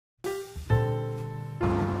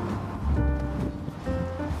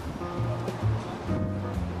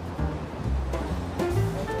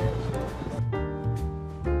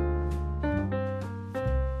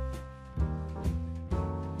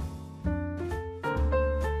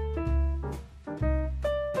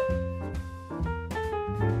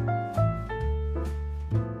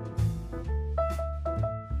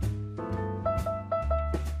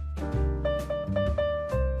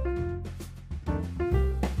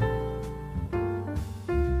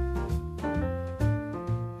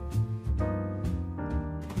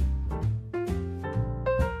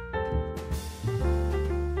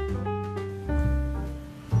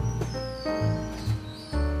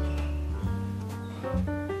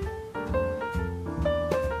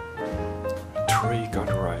Three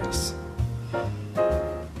guardrails.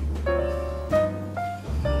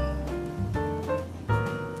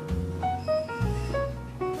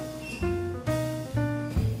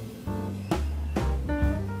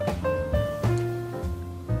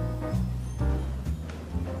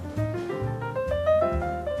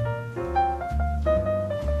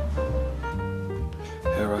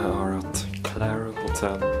 Here we are at Clarion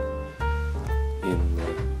Hotel in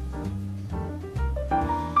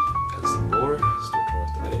Helsingborg,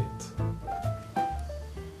 Stortorget 8.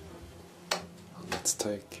 Let's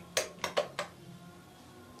take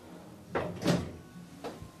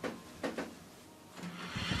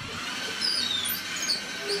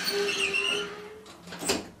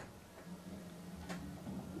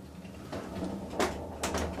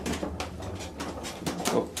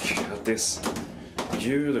look at this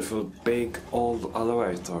beautiful big old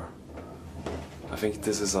elevator. I think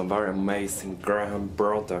this is a very amazing Graham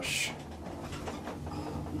Brothers.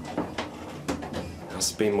 It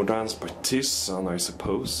has been modernized by Thyssen, I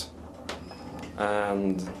suppose.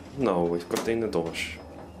 And now we've got in the doors.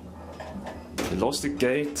 We lost the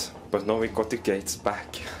gate, but now we got the gates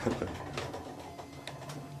back.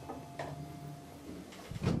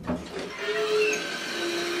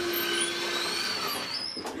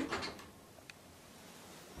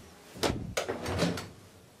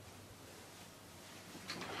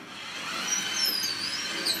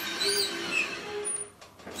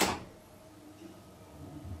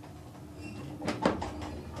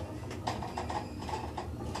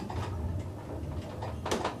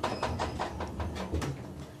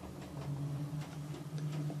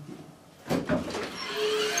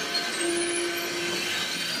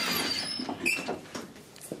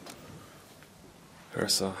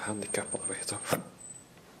 There's a handicap elevator.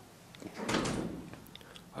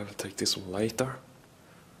 I will take this one later.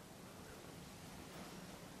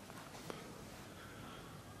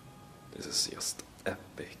 This is just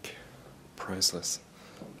epic, priceless,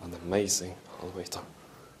 and amazing elevator.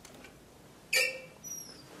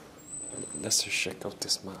 Let's just check out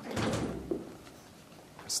this map.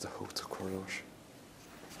 It's the hotel corridors.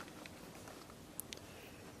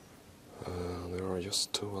 There are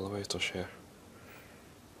just two elevators here.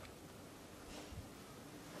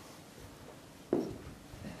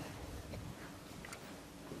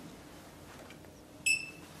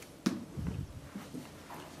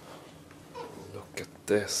 Look at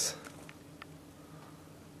this.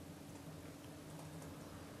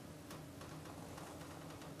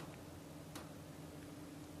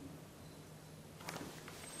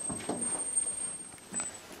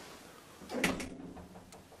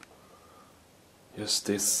 Just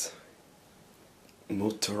this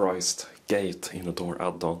motorized gate in the door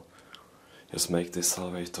add-on just make this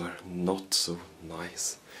elevator not so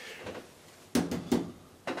nice.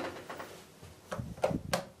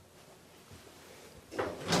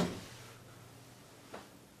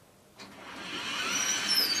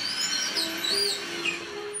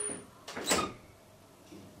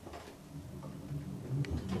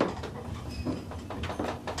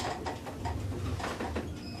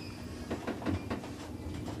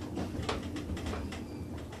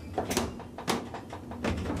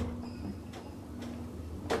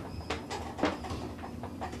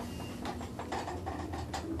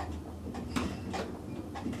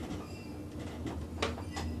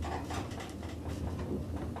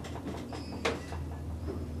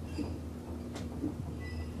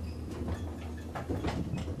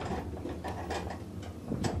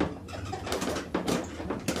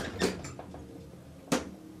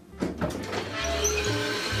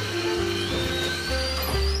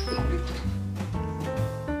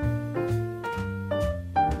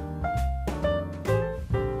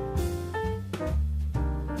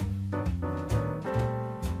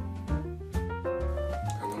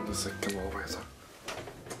 The second elevator.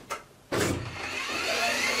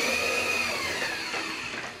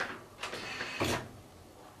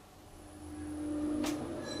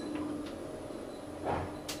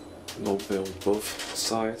 Lobby on both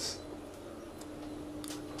sides.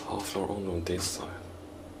 Half floor only on this side.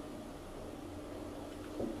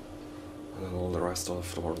 And then all the rest of the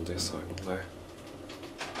floor on this side only.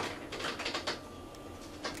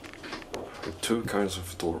 With two kinds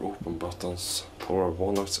of door open buttons.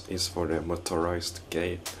 One is for the motorized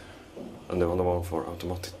gate and the other one for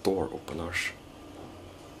automatic door openers.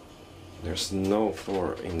 There's no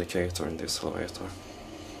floor indicator in this elevator.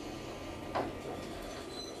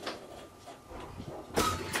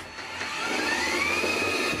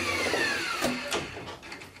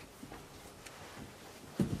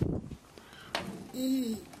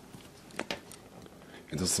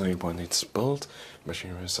 It doesn't say when it's built.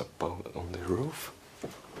 Machinery is above on the roof.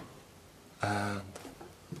 And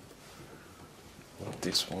when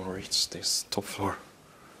this one reaches this top floor,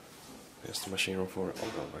 there's the machinery for the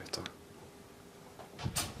elevator.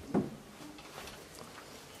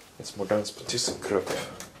 It's modernt på ThyssenKrupp.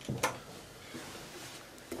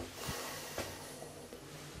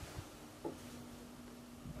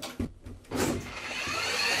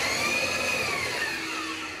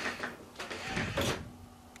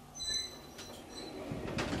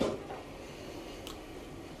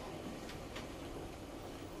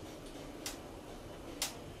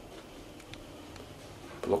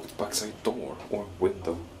 Blocked backside door or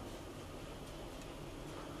window.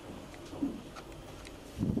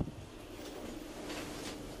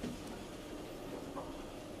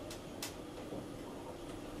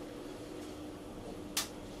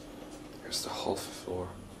 Here's the half floor.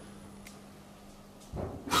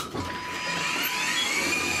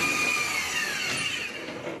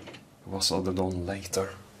 It was added on later.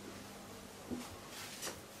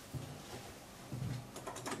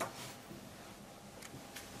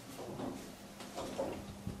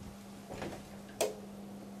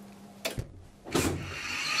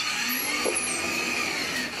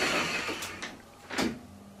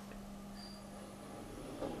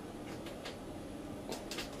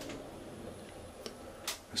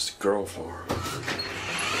 It's the ground floor.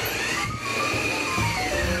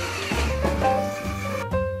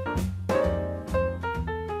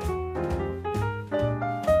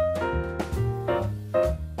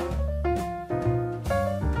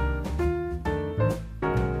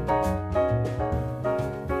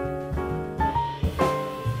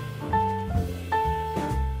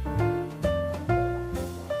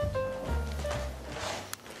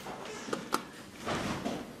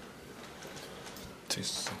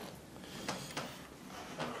 Tyst.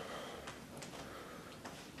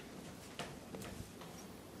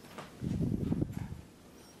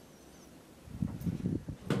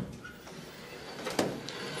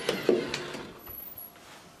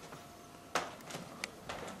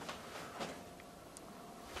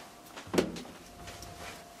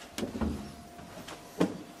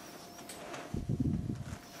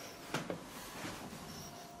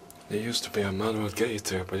 There used to be a manual gate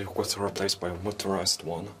here, but it was replaced by a motorized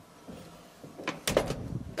one.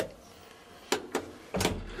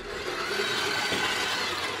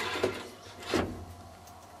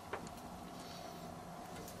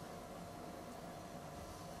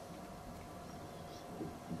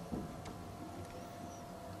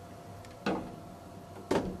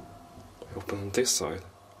 Open on this side.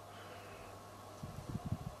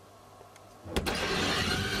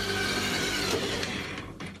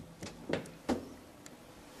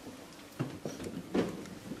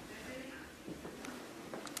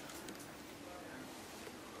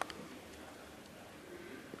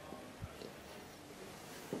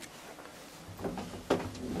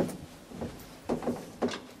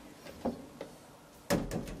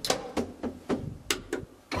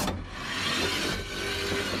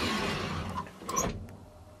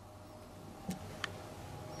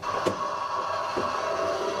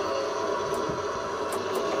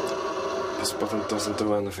 This button doesn't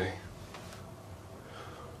do anything.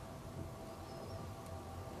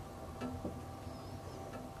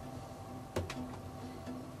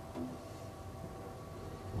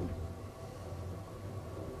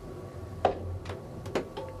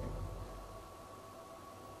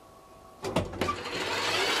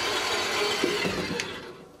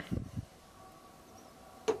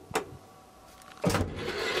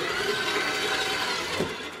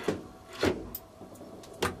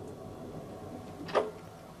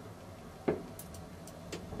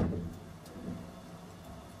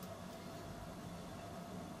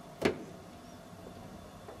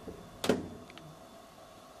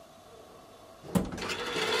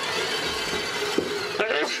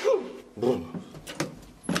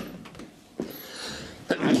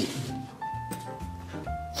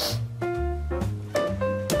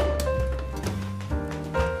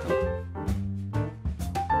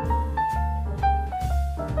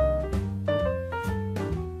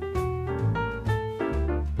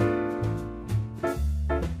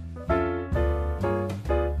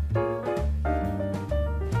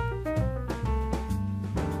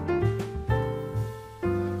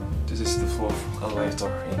 This is the fourth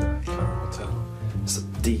elevator in the Clarion Hotel. It's a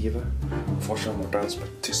Diva, unfortunately more dance by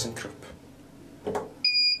ThyssenKrupp.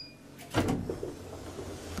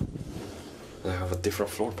 They have a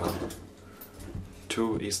different floor plan.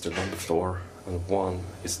 2 is the lumber floor and 1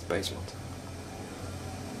 is the basement.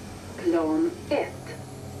 Plan 1.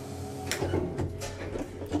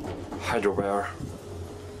 Hydroware.